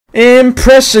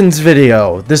Impressions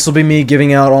video. This will be me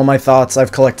giving out all my thoughts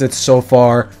I've collected so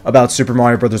far about Super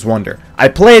Mario Bros. Wonder. I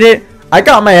played it. I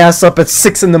got my ass up at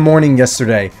 6 in the morning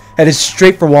yesterday. Headed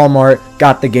straight for Walmart,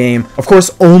 got the game. Of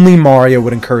course, only Mario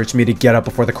would encourage me to get up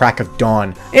before the crack of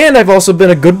dawn. And I've also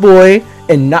been a good boy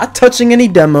and not touching any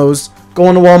demos.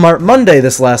 Going to Walmart Monday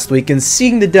this last week and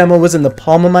seeing the demo was in the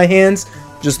palm of my hands,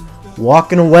 just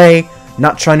walking away.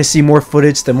 Not trying to see more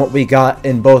footage than what we got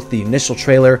in both the initial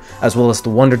trailer as well as the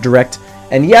Wonder Direct.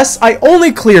 And yes, I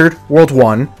only cleared World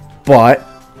 1, but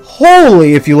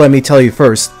holy, if you let me tell you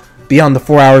first, beyond the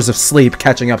 4 hours of sleep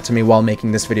catching up to me while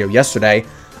making this video yesterday,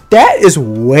 that is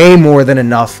way more than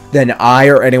enough than I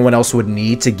or anyone else would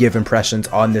need to give impressions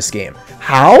on this game.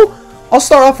 How? I'll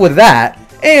start off with that,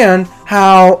 and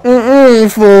how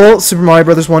full Super Mario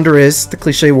Bros. Wonder is, the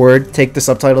cliche word, take the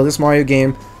subtitle of this Mario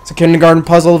game. It's a kindergarten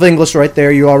puzzle of English right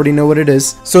there, you already know what it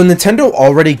is. So Nintendo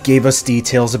already gave us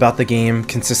details about the game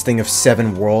consisting of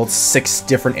 7 worlds, 6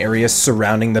 different areas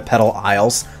surrounding the Petal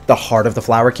Isles, the heart of the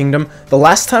Flower Kingdom. The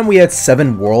last time we had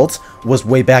 7 worlds was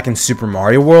way back in Super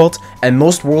Mario World, and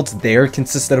most worlds there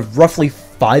consisted of roughly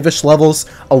 5-ish levels,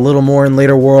 a little more in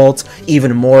later worlds,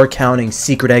 even more counting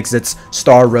secret exits,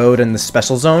 Star Road, and the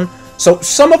Special Zone. So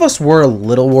some of us were a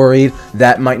little worried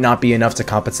that might not be enough to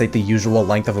compensate the usual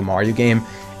length of a Mario game,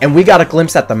 and we got a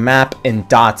glimpse at the map in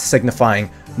dots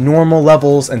signifying normal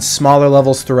levels and smaller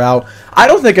levels throughout. I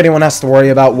don't think anyone has to worry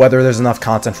about whether there's enough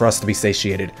content for us to be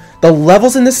satiated. The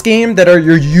levels in this game that are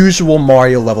your usual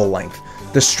Mario level length,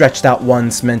 the stretched out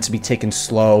ones meant to be taken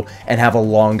slow and have a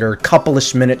longer,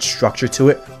 couple-ish minute structure to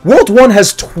it. World 1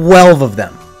 has 12 of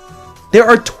them. There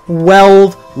are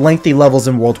 12 lengthy levels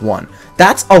in World 1.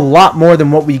 That's a lot more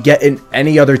than what we get in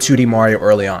any other 2D Mario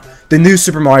early on. The new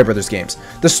Super Mario Bros. Games.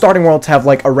 The starting worlds have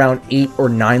like around 8 or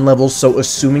 9 levels, so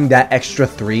assuming that extra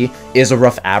 3 is a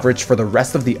rough average for the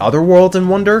rest of the other worlds in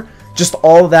Wonder, just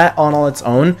all of that on its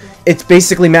own, it's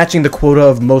basically matching the quota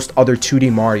of most other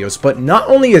 2D Marios. But not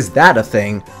only is that a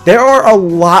thing, there are a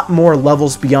lot more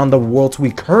levels beyond the worlds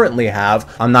we currently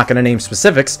have. I'm not going to name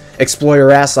specifics, explore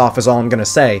your ass off is all I'm going to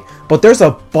say, but there's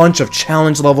a bunch of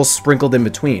challenge levels sprinkled in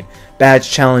between. Badge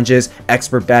challenges,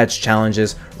 expert badge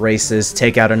challenges, races,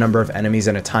 take out a number of enemies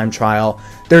in a time trial.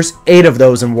 There's 8 of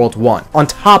those in World 1, on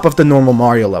top of the normal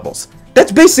Mario levels.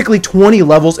 That's basically 20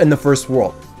 levels in the first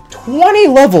world. 20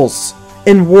 levels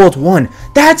in World 1.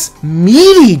 That's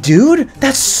meaty, dude.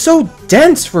 That's so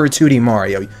dense for a 2D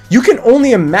Mario. You can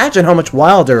only imagine how much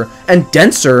wilder and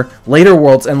denser later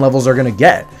worlds and levels are gonna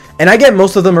get. And I get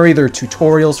most of them are either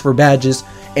tutorials for badges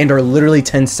and are literally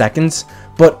 10 seconds,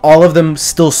 but all of them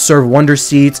still serve Wonder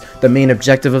Seeds, the main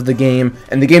objective of the game,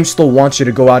 and the game still wants you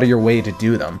to go out of your way to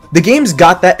do them. The game's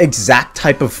got that exact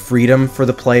type of freedom for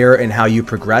the player in how you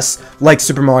progress, like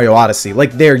Super Mario Odyssey.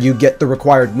 Like there, you get the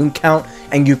required moon count,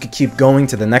 and you could keep going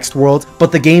to the next world,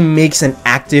 but the game makes an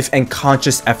active and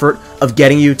conscious effort of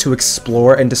getting you to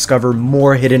explore and discover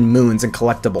more hidden moons and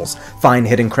collectibles, find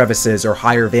hidden crevices or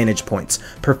higher vantage points,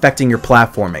 perfecting your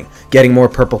platforming, getting more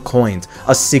purple coins,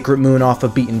 a secret moon off a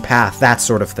beaten path, that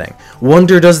sort of thing.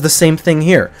 Wonder does the same thing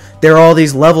here. There are all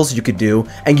these levels you could do,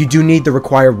 and you do need the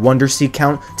required Wonder Seed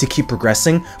count to keep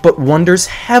progressing, but Wonder's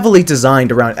heavily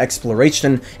designed around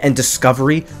exploration and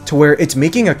discovery to where it's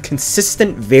making a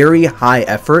consistent, very high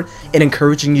effort in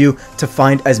encouraging you to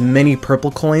find as many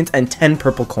purple coins and 10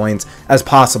 purple coins as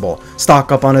possible.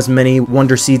 Stock up on as many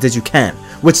Wonder Seeds as you can,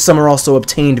 which some are also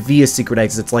obtained via secret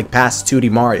exits like past 2D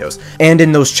Marios. And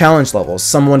in those challenge levels,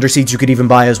 some Wonder Seeds you could even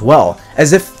buy as well,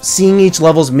 as if seeing each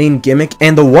level's main gimmick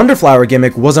and the Wonder Flower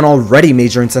gimmick wasn't already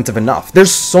major incentive enough.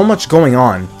 There's so much going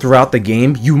on throughout the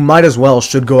game, you might as well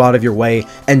should go out of your way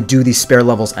and do these spare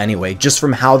levels anyway, just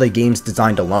from how the game's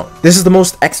designed alone. This is the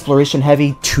most exploration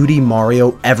heavy 2D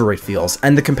Mario ever, it feels,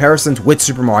 and the comparisons with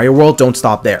Super Mario World don't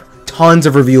stop there. Tons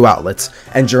of review outlets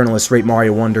and journalists rate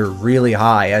Mario Wonder really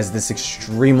high as this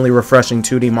extremely refreshing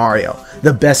 2D Mario,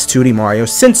 the best 2D Mario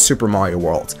since Super Mario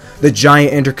World. The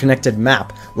giant interconnected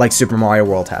map like Super Mario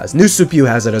World has. New Super U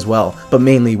has it as well, but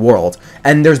mainly World,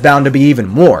 and there's bound to be even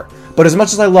more. But as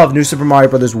much as I love New Super Mario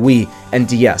Bros. Wii and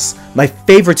DS, my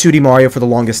favorite 2D Mario for the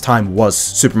longest time was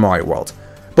Super Mario World.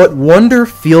 But Wonder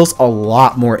feels a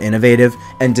lot more innovative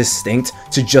and distinct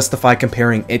to justify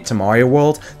comparing it to Mario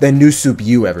World than New Super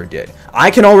U ever did. I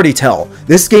can already tell,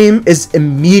 this game is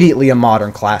immediately a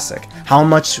modern classic. How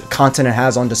much content it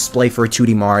has on display for a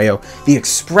 2D Mario, the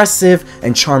expressive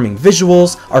and charming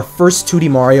visuals, our first 2D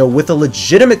Mario with a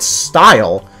legitimate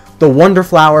style, the Wonder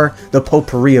Flower, the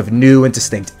potpourri of new and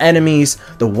distinct enemies,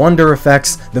 the wonder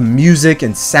effects, the music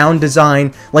and sound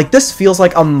design. Like, this feels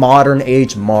like a modern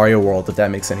age Mario World, if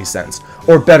that makes any sense.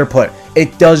 Or better put,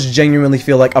 it does genuinely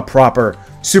feel like a proper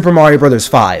Super Mario Bros.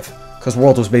 5, because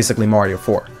World was basically Mario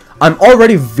 4. I'm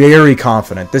already very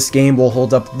confident this game will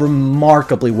hold up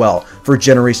remarkably well for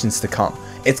generations to come.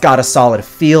 It's got a solid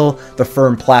feel, the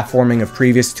firm platforming of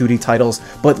previous 2D titles,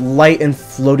 but light and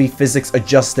floaty physics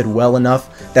adjusted well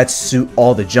enough that suit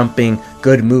all the jumping,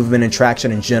 good movement and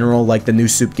traction in general like the new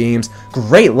Soup games,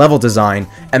 great level design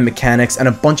and mechanics, and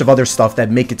a bunch of other stuff that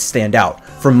make it stand out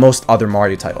from most other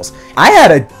Mario titles. I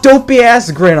had a dopey ass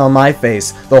grin on my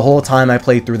face the whole time I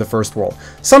played through the first world.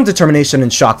 Some determination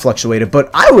and shock fluctuated,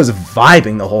 but I was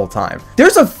vibing the whole time.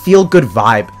 There's a feel-good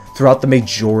vibe throughout the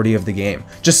majority of the game.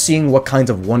 Just seeing what kinds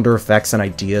of wonder effects and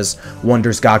ideas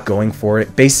Wonder's got going for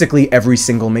it, basically every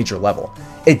single major level.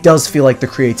 It does feel like the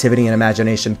creativity and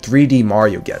imagination 3D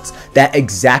Mario gets, that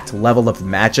exact level of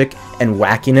magic and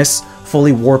wackiness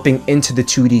fully warping into the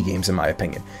 2D games in my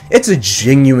opinion. It's a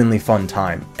genuinely fun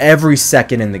time, every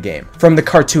second in the game. From the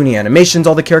cartoony animations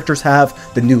all the characters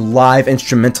have, the new live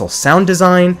instrumental sound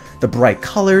design, the bright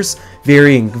colors,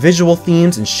 varying visual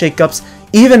themes and shakeups,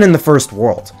 even in the first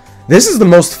world. This is the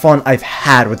most fun I've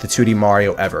had with the 2D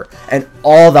Mario ever, and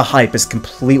all the hype is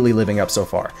completely living up so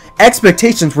far.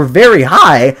 Expectations were very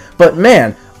high, but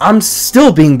man, I'm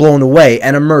still being blown away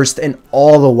and immersed in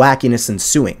all the wackiness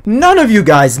ensuing. None of you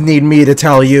guys need me to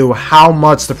tell you how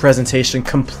much the presentation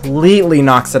completely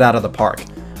knocks it out of the park.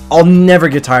 I'll never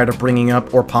get tired of bringing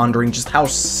up or pondering just how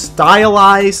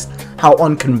stylized, how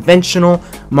unconventional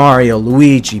Mario,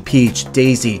 Luigi, Peach,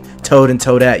 Daisy, Toad and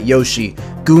Toadette, Yoshi,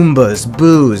 Goombas,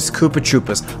 Boos, Koopa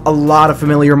Troopas, a lot of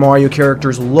familiar Mario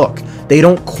characters look. They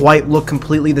don't quite look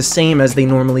completely the same as they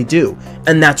normally do,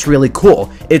 and that's really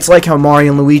cool. It's like how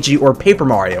Mario and Luigi or Paper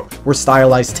Mario were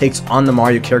stylized takes on the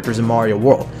Mario characters in Mario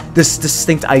World. This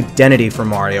distinct identity for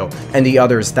Mario and the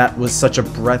others that was such a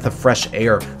breath of fresh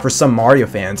air for some Mario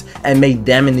fans and made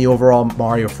them in the overall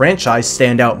Mario franchise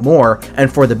stand out more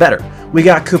and for the better. We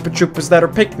got Koopa Troopas that are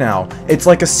picked now. It's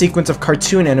like a sequence of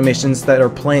cartoon animations that are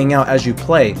playing out as you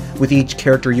play with each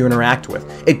character you interact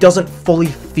with. It doesn't fully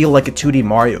feel like a 2D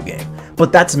Mario game,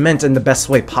 but that's meant in the best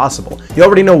way possible. You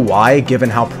already know why, given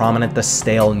how prominent the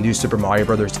stale New Super Mario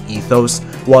Bros. Ethos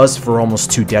was for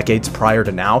almost 2 decades prior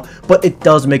to now, but it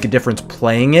does make a difference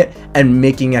playing it and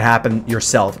making it happen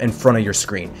yourself in front of your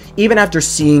screen, even after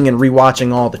seeing and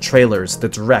rewatching all the trailers, the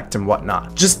direct and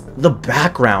whatnot. Just the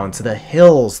backgrounds, the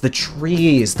hills, the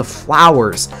trees, the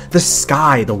flowers, the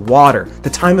sky, the water, the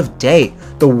time of day,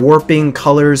 the warping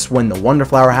colors when the Wonder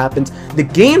Flower happens. The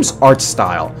game's art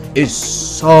style is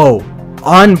so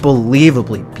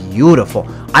unbelievably beautiful.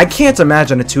 I can't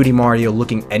imagine a 2D Mario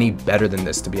looking any better than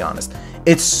this, to be honest.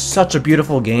 It's such a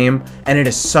beautiful game, and it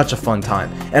is such a fun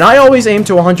time. And I always aim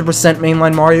to 100%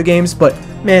 mainline Mario games, but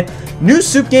man, new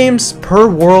Soup games per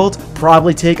world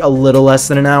probably take a little less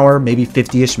than an hour, maybe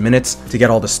 50-ish minutes to get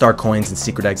all the star coins and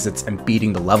secret exits and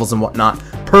beating the levels and whatnot.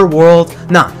 Per world,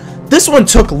 nah, this one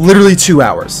took literally 2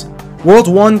 hours. World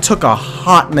 1 took a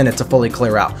hot minute to fully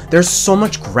clear out. There's so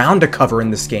much ground to cover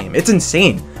in this game. It's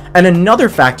insane. And another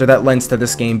factor that lends to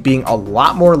this game being a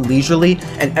lot more leisurely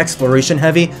and exploration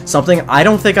heavy, something I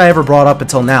don't think I ever brought up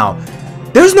until now,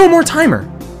 there's no more timer.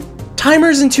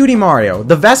 Timers in 2D Mario,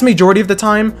 the vast majority of the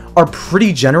time, are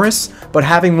pretty generous, but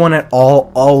having one at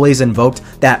all always invoked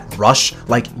that rush,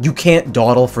 like you can't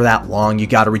dawdle for that long, you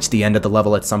gotta reach the end of the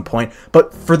level at some point.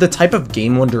 But for the type of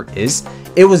game Wonder is,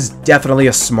 it was definitely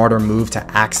a smarter move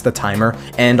to axe the timer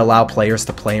and allow players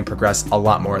to play and progress a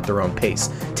lot more at their own pace.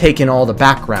 Take in all the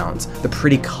backgrounds, the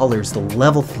pretty colors, the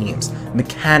level themes,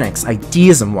 mechanics,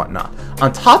 ideas and whatnot.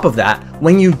 On top of that,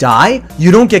 when you die,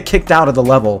 you don't get kicked out of the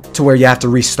level to where you have to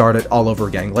restart it all over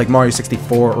again, like Mario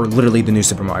 64 or literally the new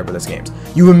Super Mario Bros. Games.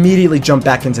 You immediately jump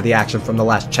back into the action from the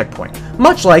last checkpoint,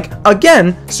 much like,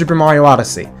 again, Super Mario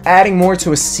Odyssey, adding more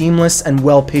to a seamless and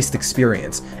well-paced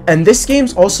experience. And this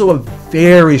game's also a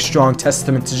very strong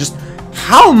testament to just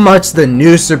how much the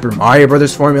new Super Mario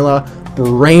Bros. Formula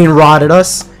brain-rotted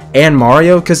us and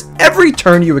Mario, because every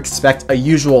turn you expect a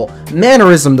usual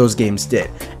mannerism those games did,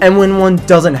 and when one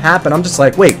doesn't happen, I'm just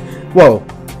like, wait, whoa,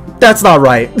 that's not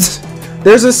right.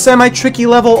 There's a semi-tricky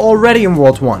level already in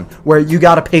World 1, where you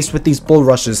gotta pace with these bull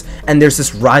rushes, and there's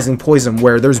this rising poison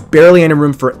where there's barely any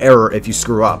room for error if you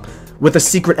screw up. With a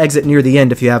secret exit near the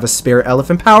end if you have a spare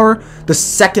elephant power. The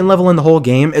second level in the whole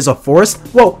game is a forest.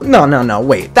 Whoa, no,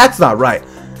 wait, that's not right.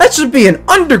 That should be an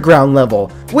underground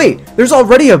level. Wait, there's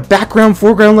already a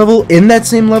background-foreground level in that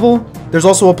same level? There's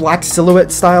also a black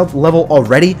silhouette-styled level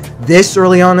already this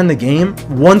early on in the game.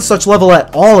 One such level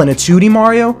at all in a 2D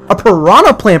Mario. A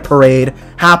Piranha Plant Parade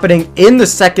happening in the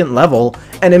second level,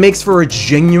 and it makes for a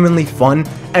genuinely fun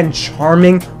and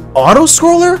charming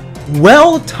auto-scroller?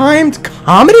 Well-timed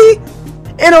comedy?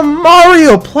 In a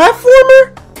Mario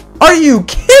platformer? Are you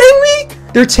kidding me?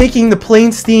 They're taking the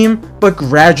plains theme, but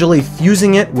gradually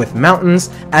fusing it with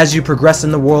mountains as you progress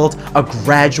in the world, a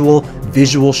gradual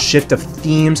visual shift of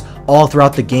themes all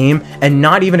throughout the game, and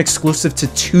not even exclusive to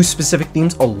 2 specific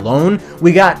themes alone.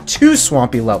 We got 2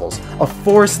 swampy levels, a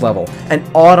forest level, an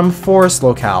autumn forest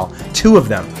locale, 2 of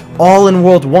them, all in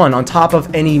World 1 on top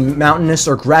of any mountainous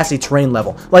or grassy terrain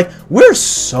level. Like, we're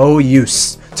so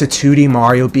used to 2D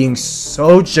Mario being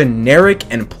so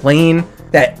generic and plain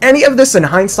that any of this in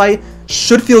hindsight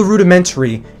should feel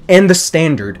rudimentary and the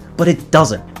standard, but it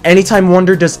doesn't. Anytime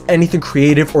Wonder does anything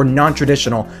creative or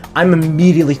non-traditional, I'm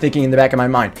immediately thinking in the back of my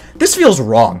mind, this feels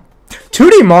wrong.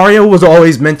 2D Mario was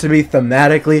always meant to be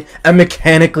thematically and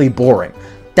mechanically boring.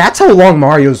 That's how long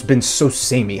Mario's been so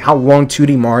samey, how long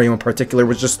 2D Mario in particular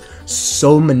was just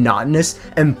so monotonous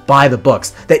and by the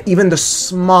books, that even the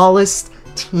smallest,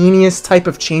 teeniest type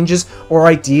of changes or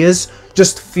ideas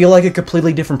just feel like a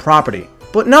completely different property.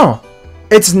 But no,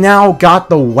 it's now got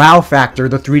the wow factor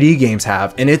the 3D games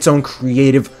have in its own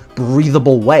creative,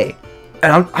 breathable way.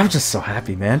 And I'm just so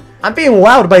happy, man. I'm being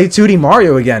wowed by 2D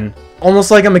Mario again.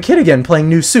 Almost like I'm a kid again playing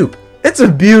new Soup. It's a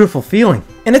beautiful feeling.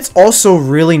 And it's also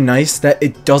really nice that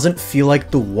it doesn't feel like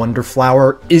the Wonder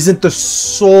Flower isn't the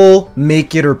sole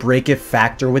make it or break it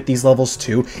factor with these levels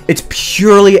too. It's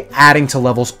purely adding to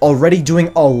levels already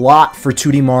doing a lot for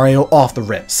 2D Mario off the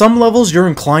rip. Some levels you're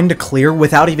inclined to clear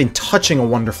without even touching a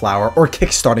Wonder Flower or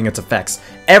kickstarting its effects.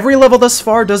 Every level thus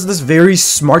far does this very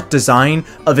smart design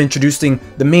of introducing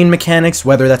the main mechanics,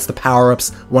 whether that's the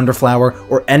power-ups, Wonder Flower,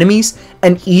 or enemies,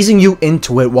 and easing you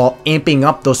into it while amping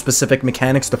up those specific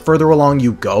mechanics the further along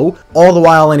you go, all the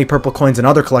while any purple coins and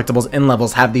other collectibles in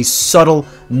levels have these subtle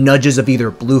nudges of either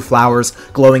blue flowers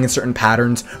glowing in certain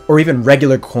patterns, or even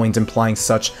regular coins implying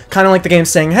such, kind of like the game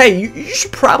saying, hey, you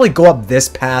should probably go up this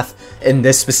path in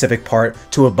this specific part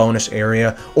to a bonus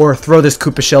area, or throw this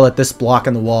Koopa shell at this block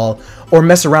in the wall, or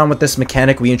mess around with this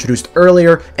mechanic we introduced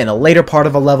earlier in a later part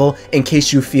of a level in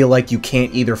case you feel like you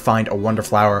can't either find a Wonder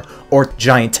Flower or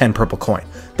giant 10 purple coin.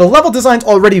 The level design's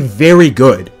already very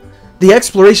good. The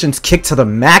exploration's kicked to the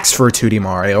max for a 2D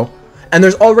Mario, and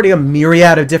there's already a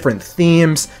myriad of different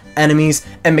themes, enemies,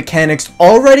 and mechanics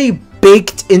already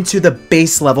baked into the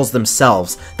base levels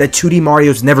themselves that 2D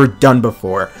Mario's never done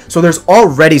before, so there's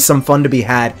already some fun to be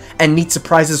had and neat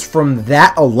surprises from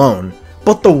that alone.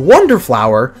 But the Wonder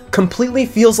Flower completely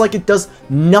feels like it does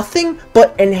nothing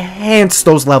but enhance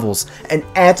those levels and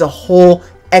adds a whole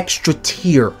extra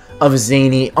tier of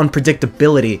zany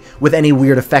unpredictability with any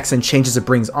weird effects and changes it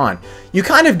brings on. You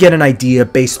kind of get an idea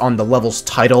based on the level's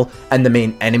title and the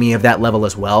main enemy of that level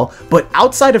as well, but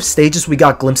outside of stages we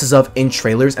got glimpses of in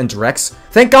trailers and directs,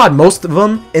 thank God most of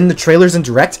them in the trailers and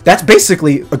direct, that's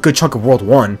basically a good chunk of World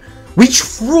 1, we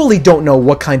truly don't know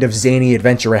what kind of zany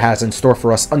adventure it has in store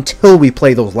for us until we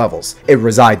play those levels it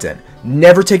resides in,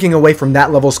 never taking away from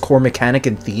that level's core mechanic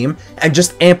and theme, and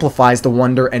just amplifies the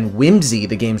wonder and whimsy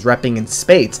the game's repping in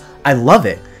spades. I love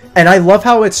it. And I love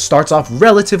how it starts off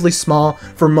relatively small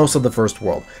for most of the first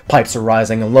world. Pipes are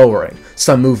rising and lowering.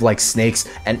 Some move like snakes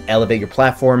and elevate your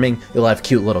platforming. You'll have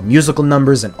cute little musical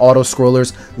numbers and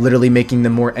auto-scrollers, literally making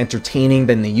them more entertaining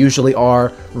than they usually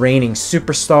are. Raining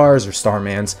superstars or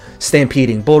starmans.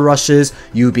 Stampeding bulrushes,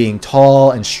 you being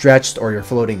tall and stretched or you're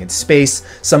floating in space.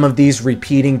 Some of these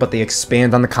repeating, but they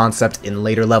expand on the concept in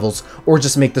later levels or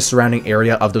just make the surrounding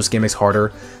area of those gimmicks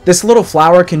harder. This little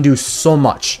flower can do so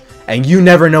much, and you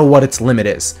never know what its limit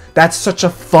is. That's such a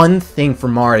fun thing for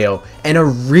Mario, and a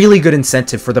really good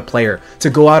incentive for the player to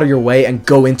go out of your way and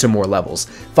go into more levels,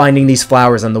 finding these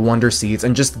flowers and the Wonder Seeds,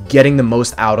 and just getting the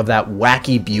most out of that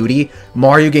wacky beauty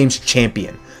Mario game's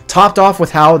champion. Topped off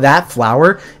with how that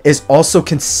flower is also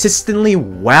consistently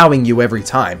wowing you every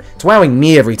time. It's wowing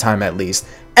me every time at least.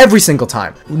 Every single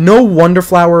time. No Wonder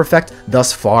Flower effect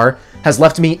thus far has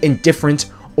left me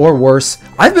indifferent or worse.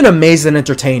 I've been amazed and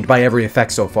entertained by every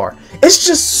effect so far. It's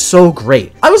just so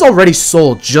great. I was already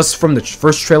sold just from the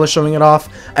first trailer showing it off,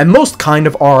 and most kind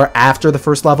of are after the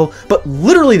first level, but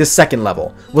literally the second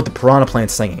level with the piranha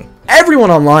plant singing. Everyone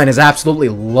online is absolutely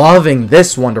loving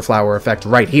this Wonder Flower effect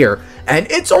right here, and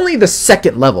it's only the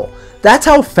second level. That's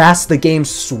how fast the game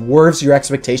swerves your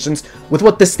expectations with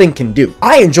what this thing can do.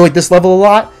 I enjoyed this level a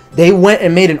lot. They went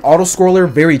and made an auto-scroller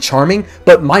very charming,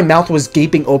 but my mouth was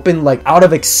gaping open like out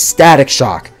of ecstatic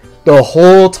shock the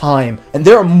whole time, and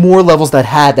there are more levels that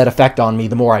had that effect on me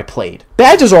the more I played.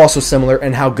 Badges are also similar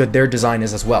in how good their design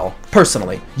is as well,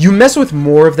 personally. You mess with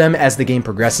more of them as the game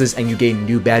progresses and you gain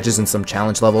new badges in some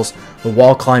challenge levels. The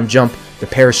wall climb jump, the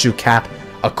parachute cap,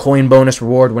 a coin bonus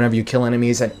reward whenever you kill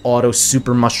enemies, an auto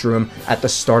super mushroom at the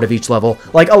start of each level.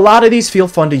 Like, a lot of these feel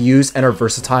fun to use and are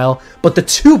versatile, but the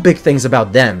two big things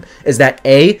about them is that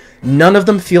A, none of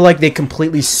them feel like they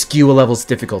completely skew a level's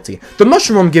difficulty. The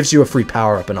mushroom gives you a free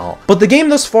power-up and all, but the game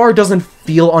thus far doesn't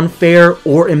feel unfair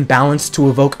or imbalanced to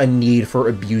evoke a need for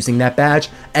abusing that badge,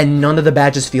 and none of the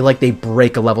badges feel like they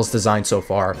break a level's design so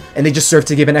far, and they just serve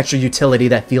to give an extra utility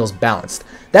that feels balanced.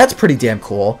 That's pretty damn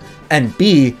cool. And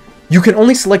B, you can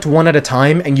only select one at a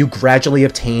time, and you gradually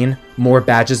obtain more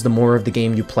badges the more of the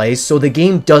game you play, so the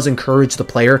game does encourage the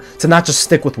player to not just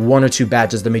stick with one or two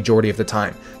badges the majority of the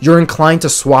time. You're inclined to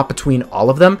swap between all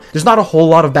of them. There's not a whole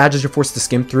lot of badges you're forced to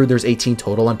skim through. There's 18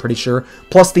 total, I'm pretty sure,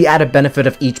 plus the added benefit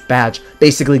of each badge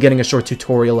basically getting a short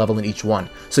tutorial level in each one,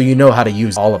 so you know how to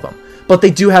use all of them. But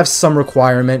they do have some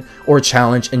requirement or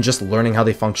challenge in just learning how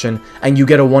they function, and you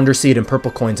get a wonder seed and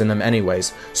purple coins in them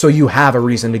anyways, so you have a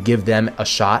reason to give them a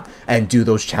shot and do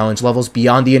those challenge levels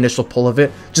beyond the initial pull of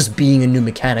it just being a new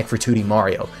mechanic for 2D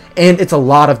Mario. And it's a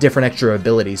lot of different extra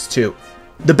abilities too.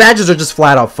 The badges are just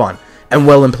flat out fun and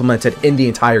well implemented in the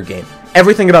entire game.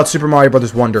 Everything about Super Mario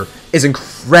Bros. Wonder is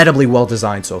incredibly well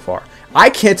designed so far. I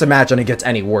can't imagine it gets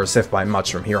any worse, if by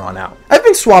much, from here on out. I've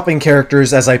been swapping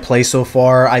characters as I play so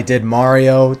far. I did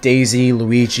Mario, Daisy,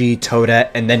 Luigi, Toadette,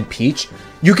 and then Peach.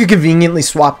 You can conveniently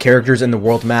swap characters in the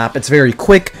world map. It's very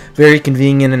quick, very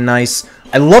convenient and nice.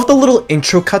 I love the little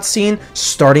intro cutscene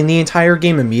starting the entire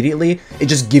game immediately. It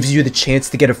just gives you the chance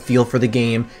to get a feel for the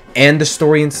game and the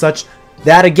story and such.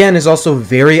 That again is also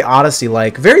very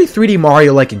Odyssey-like, very 3D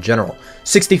Mario-like in general.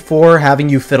 64 having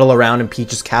you fiddle around in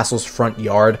Peach's castle's front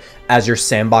yard as your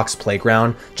sandbox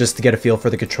playground just to get a feel for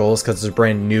the controls because it's a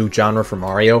brand new genre for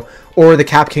Mario, or the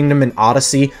Cap Kingdom in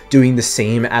Odyssey doing the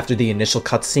same after the initial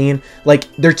cutscene.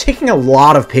 Like, they're taking a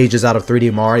lot of pages out of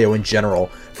 3D Mario in general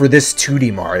for this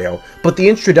 2D Mario, but the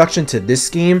introduction to this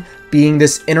game being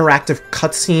this interactive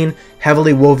cutscene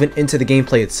heavily woven into the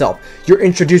gameplay itself. You're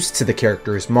introduced to the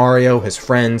characters, Mario, his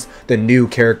friends, the new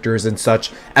characters and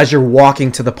such, as you're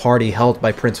walking to the party held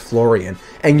by Prince Florian,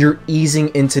 and you're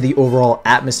easing into the overall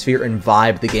atmosphere and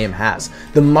vibe the game has.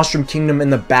 The Mushroom Kingdom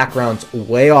in the background's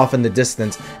way off in the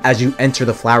distance as you enter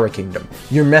the Flower Kingdom.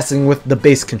 You're messing with the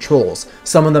base controls,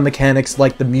 some of the mechanics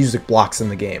like the music blocks in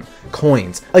the game,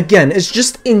 coins. Again, it's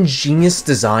just ingenious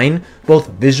design, both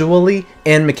visually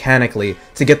and mechanically,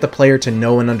 to get the player to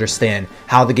know and understand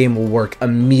how the game will work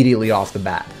immediately off the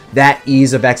bat. That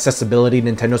ease of accessibility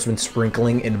Nintendo's been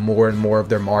sprinkling in more and more of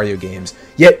their Mario games,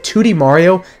 yet 2D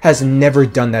Mario has never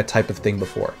done that type of thing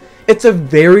before. It's a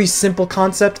very simple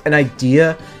concept, an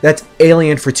idea that's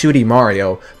alien for 2D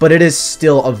Mario, but it is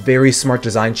still a very smart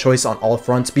design choice on all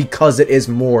fronts because it is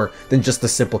more than just a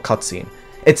simple cutscene.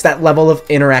 It's that level of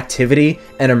interactivity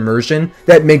and immersion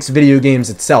that makes video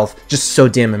games itself just so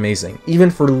damn amazing,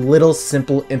 even for little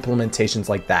simple implementations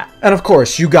like that. And of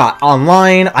course, you got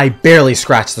online. I barely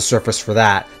scratched the surface for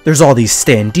that. There's all these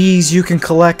standees you can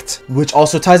collect, which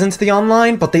also ties into the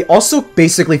online, but they also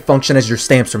basically function as your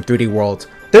stamps from 3D World.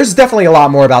 There's definitely a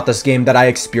lot more about this game that I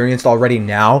experienced already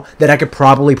now that I could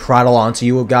probably prattle on to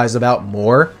you guys about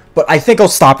more, but I think I'll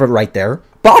stop it right there.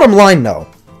 Bottom line though,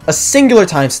 a singular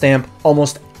timestamp,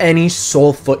 almost any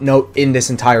sole footnote in this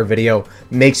entire video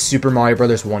makes Super Mario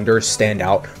Bros. Wonder stand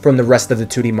out from the rest of the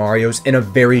 2D Marios in a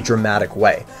very dramatic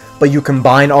way. But you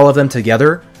combine all of them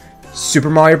together,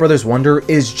 Super Mario Bros. Wonder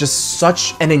is just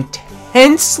such an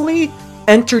intensely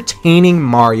entertaining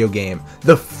Mario game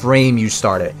the frame you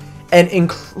start it. An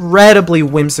incredibly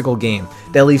whimsical game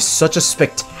that leaves such a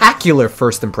spectacular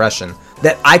first impression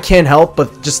that I can't help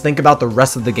but just think about the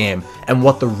rest of the game and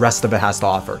what the rest of it has to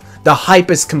offer. The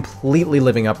hype is completely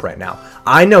living up right now.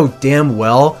 I know damn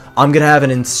well I'm gonna have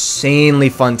an insanely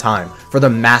fun time for the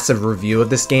massive review of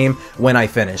this game when I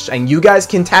finish, and you guys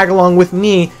can tag along with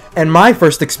me and my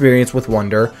first experience with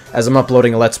Wonder, as I'm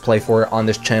uploading a Let's Play for it on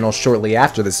this channel shortly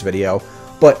after this video.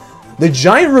 But the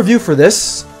giant review for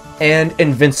this and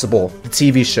Invincible, the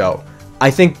TV show, I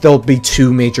think there'll be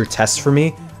two major tests for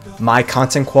me. My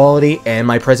content quality and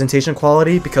my presentation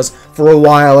quality, because for a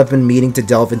while I've been meaning to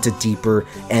delve into deeper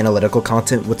analytical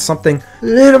content with something a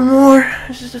little more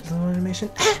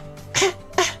animation.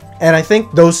 And I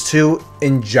think those two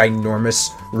in ginormous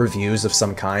reviews of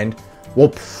some kind will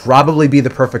probably be the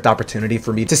perfect opportunity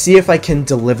for me to see if I can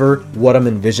deliver what I'm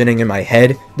envisioning in my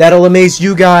head that'll amaze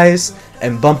you guys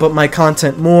and bump up my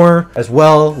content more as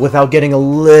well without getting a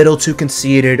little too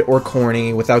conceited or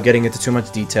corny, without getting into too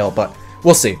much detail, but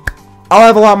we'll see. I'll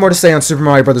have a lot more to say on Super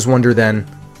Mario Bros. Wonder then,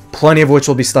 plenty of which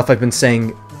will be stuff I've been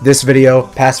saying this video,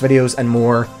 past videos, and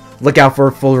more. Look out for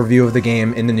a full review of the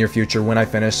game in the near future when I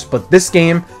finish. But this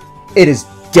game, it is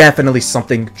definitely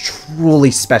something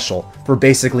truly special for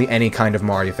basically any kind of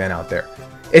Mario fan out there.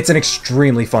 It's an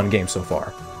extremely fun game so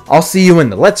far. I'll see you in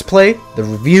the Let's Play, the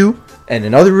review, and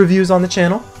in other reviews on the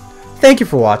channel. Thank you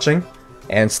for watching,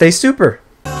 and stay super!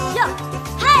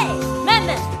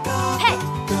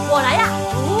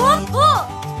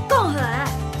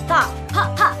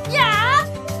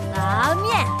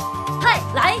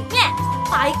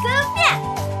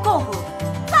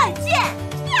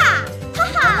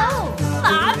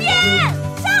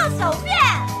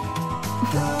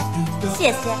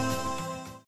谢谢。